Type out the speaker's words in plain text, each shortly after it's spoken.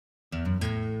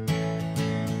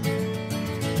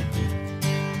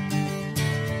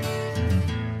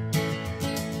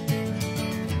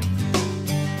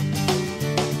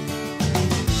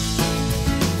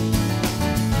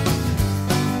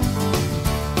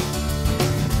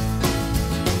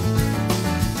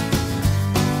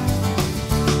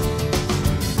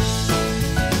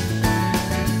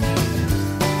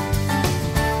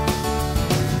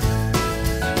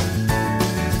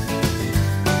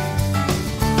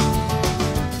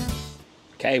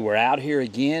Okay, we're out here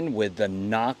again with the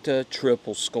Nokta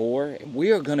Triple Score.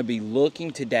 We are going to be looking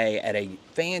today at a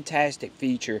fantastic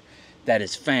feature that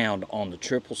is found on the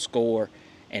Triple Score,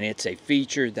 and it's a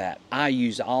feature that I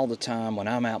use all the time when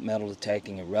I'm out metal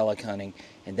detecting and relic hunting,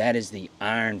 and that is the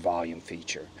iron volume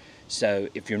feature. So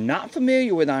if you're not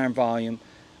familiar with iron volume,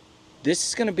 this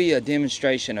is going to be a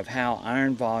demonstration of how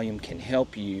iron volume can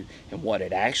help you and what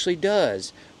it actually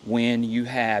does when you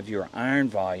have your iron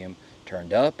volume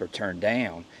turned up or turned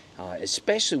down,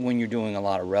 especially when you're doing a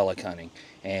lot of relic hunting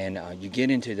and you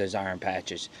get into those iron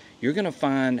patches. You're going to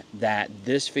find that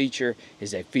this feature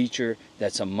is a feature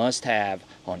that's a must-have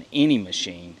on any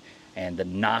machine, and the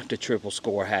Nokta Triple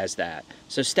Score has that.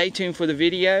 So stay tuned for the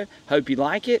video. Hope you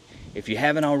like it. If you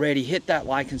haven't already, hit that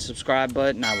like and subscribe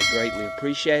button. I would greatly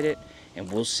appreciate it, and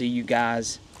we'll see you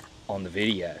guys on the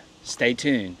video. Stay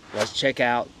tuned. Let's check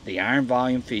out the iron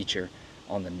volume feature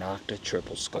on the Nokta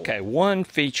Triple Score. Okay, one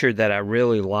feature that I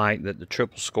really like that the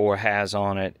Triple Score has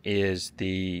on it is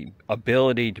the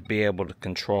ability to be able to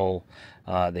control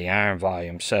the iron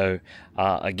volume. So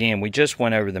again, we just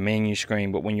went over the menu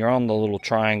screen, but when you're on the little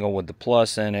triangle with the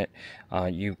plus in it,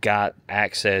 you've got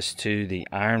access to the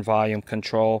iron volume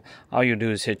control. All you'll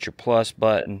do is hit your plus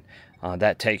button.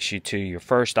 That takes you to your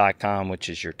first icon, which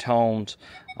is your tones.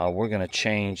 We're going to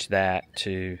change that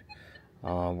to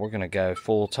we're going to go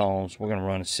full tones. We're going to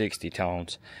run 60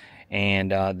 tones.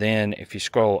 And then if you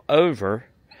scroll over,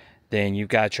 then you've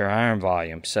got your iron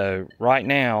volume. So right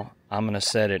now, I'm going to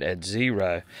set it at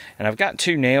 0. And I've got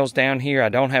 2 nails down here. I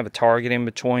don't have a target in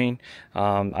between.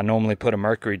 I normally put a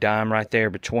mercury dime right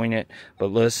there between it. But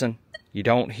listen, you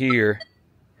don't hear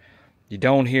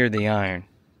the iron.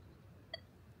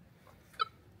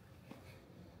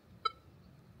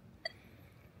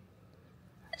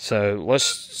 So let's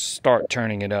start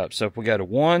turning it up. So if we go to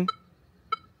 1,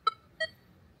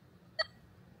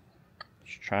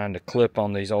 just trying to clip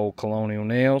on these old colonial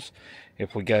nails.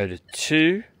 If we go to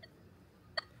 2,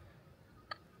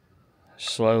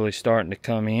 slowly starting to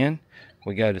come in.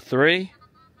 We go to 3,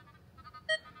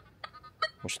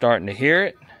 we're starting to hear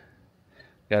it.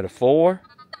 Go to 4,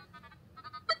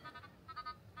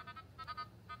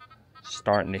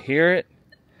 starting to hear it.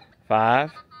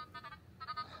 5.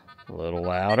 A little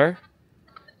louder.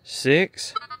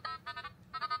 6.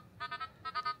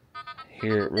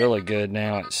 Hear it really good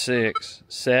now at 6.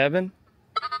 7.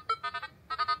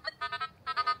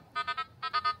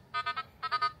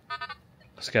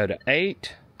 Let's go to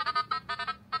 8.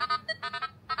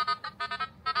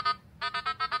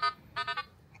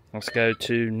 Let's go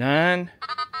to 9.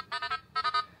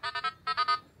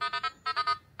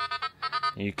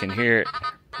 You can hear it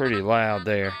pretty loud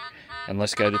there. And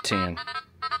let's go to 10.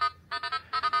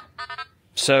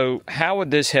 So how would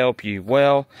this help you?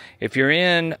 Well, if you're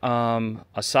in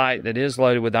a site that is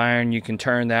loaded with iron, you can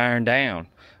turn the iron down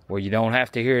where you don't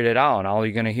have to hear it at all, and all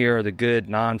you're going to hear are the good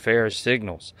non-ferrous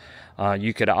signals.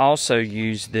 You could also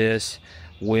use this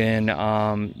when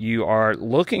you are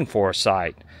looking for a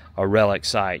site, a relic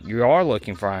site. You are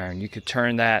looking for iron. You could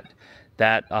turn that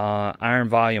iron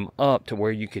volume up to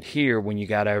where you could hear when you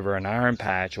got over an iron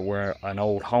patch or where an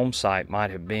old home site might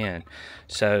have been.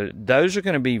 So those are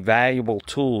going to be valuable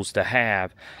tools to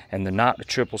have, and the Nokta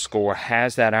Triple Score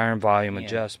has that iron volume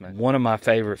adjustment. One of my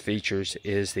favorite features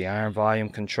is the iron volume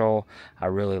control. I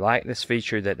really like this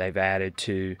feature that they've added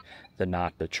to the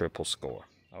Nokta Triple Score.